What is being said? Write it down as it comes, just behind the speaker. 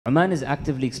Oman is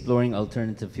actively exploring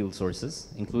alternative fuel sources,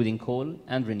 including coal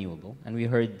and renewable. And we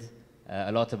heard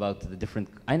a lot about the different.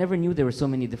 I never knew there were so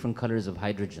many different colors of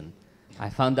hydrogen. I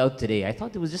found out today. I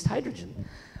thought it was just hydrogen.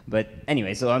 But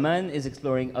anyway, so Oman is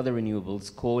exploring other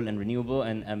renewables, coal and renewable,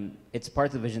 and it's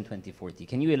part of Vision 2040.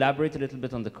 Can you elaborate a little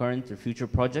bit on the current or future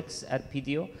projects at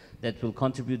PDO that will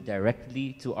contribute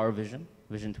directly to our vision,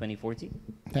 Vision 2040?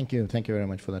 Thank you. Thank you very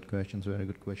much for that question. It's a very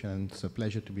good question, and it's a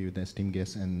pleasure to be with the esteemed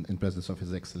guest and in presence of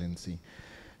His Excellency.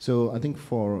 So I think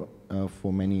for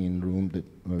many in the room that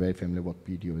are very familiar what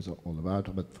PDO is all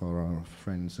about, but for our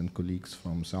friends and colleagues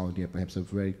from Saudi, perhaps a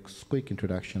very quick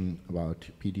introduction about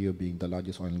PDO being the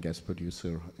largest oil and gas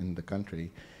producer in the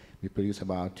country. We produce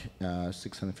about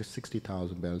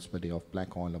 660,000 barrels per day of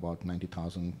black oil, about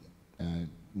 90,000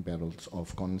 barrels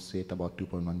of condensate, about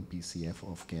 2.1 BCF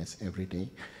of gas every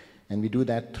day. And we do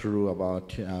that through about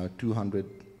 200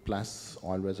 plus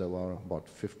oil reservoir, about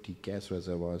 50 gas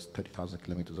reservoirs, 30,000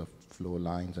 kilometers of flow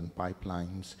lines and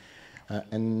pipelines.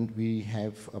 And we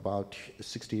have about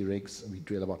 60 rigs. We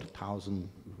drill about 1,000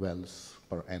 wells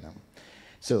per annum.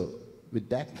 So with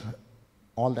that,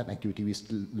 all that activity, we're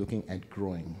still looking at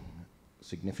growing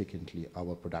significantly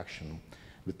our production,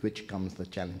 with which comes the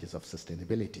challenges of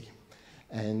sustainability.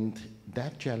 And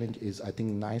that challenge is, I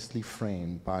think, nicely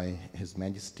framed by His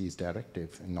Majesty's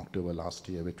directive in October last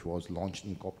year, which was launched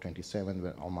in COP27,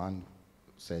 where Oman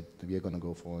said we are going to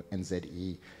go for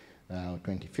NZE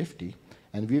 2050,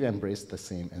 and we've embraced the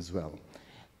same as well.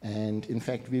 And in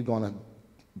fact, we've gone a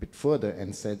bit further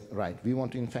and said, right, we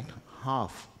want to, in fact,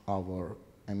 halve our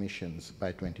emissions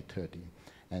by 2030.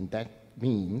 And that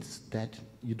means that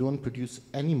you don't produce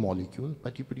any molecule,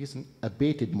 but you produce an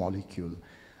abated molecule,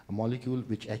 a molecule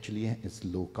which actually is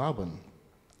low carbon.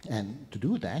 And to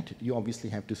do that, you obviously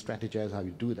have to strategize how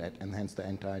you do that, and hence the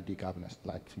entire decarbonization,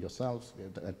 like yourselves,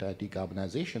 the entire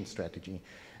decarbonization strategy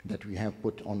that we have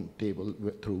put on the table,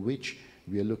 through which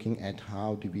we are looking at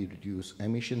how do we reduce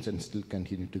emissions and still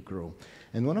continue to grow.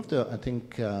 And one of the, I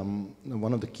think,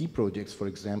 one of the key projects, for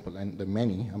example, and the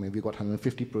many, I mean, we've got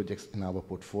 150 projects in our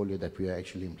portfolio that we are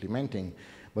actually implementing,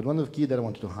 but one of the key that I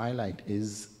wanted to highlight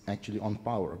is actually on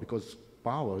power, because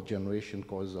power generation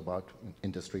causes about,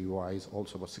 industry-wise,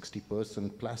 also about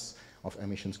 60% plus of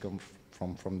emissions come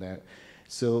from there.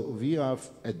 So we are,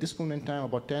 at this point in time,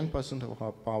 about 10% of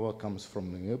our power comes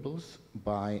from renewables.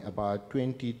 By about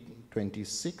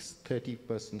 2026,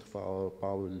 30% of our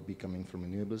power will be coming from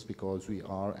renewables, because we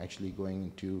are actually going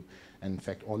into, and in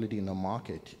fact already in the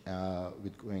market,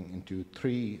 with going into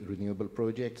 3 renewable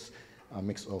projects, a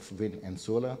mix of wind and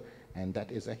solar. And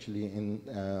that is actually in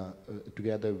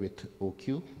together with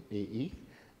OQ, AE.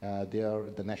 They are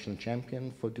the national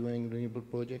champion for doing renewable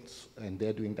projects, and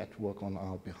they're doing that work on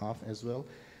our behalf as well.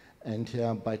 And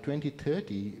by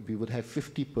 2030, we would have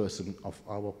 50% of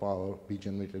our power be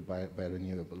generated by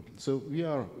renewable. So we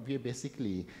are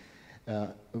basically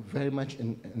very much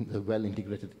in a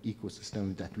well-integrated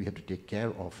ecosystem that we have to take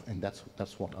care of, and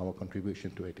that's what our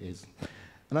contribution to it is.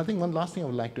 And I think one last thing I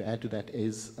would like to add to that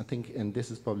is, I think, and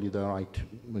this is probably the right,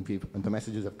 the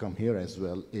messages have come here as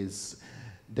well, is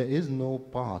there is no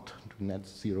path to net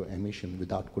zero emission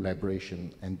without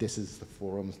collaboration, and this is the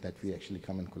forums that we actually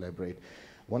come and collaborate.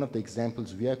 One of the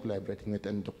examples we are collaborating with,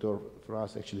 and Dr.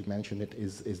 Faraz actually mentioned it,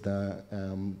 is the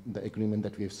agreement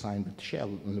that we have signed with Shell,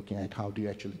 looking at how do you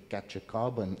actually capture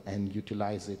carbon and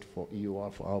utilize it for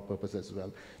EOR for our purpose as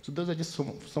well. So those are just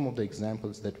some of the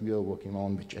examples that we are working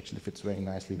on, which actually fits very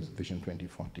nicely with Vision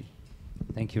 2040.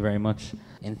 Thank you very much.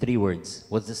 In 3 words,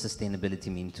 what does sustainability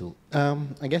mean to?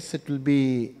 I guess it will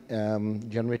be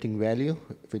generating value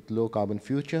with low carbon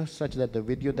future, such that the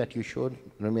video that you showed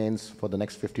remains for the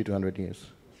next 50 to 100 years.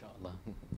 Inshallah.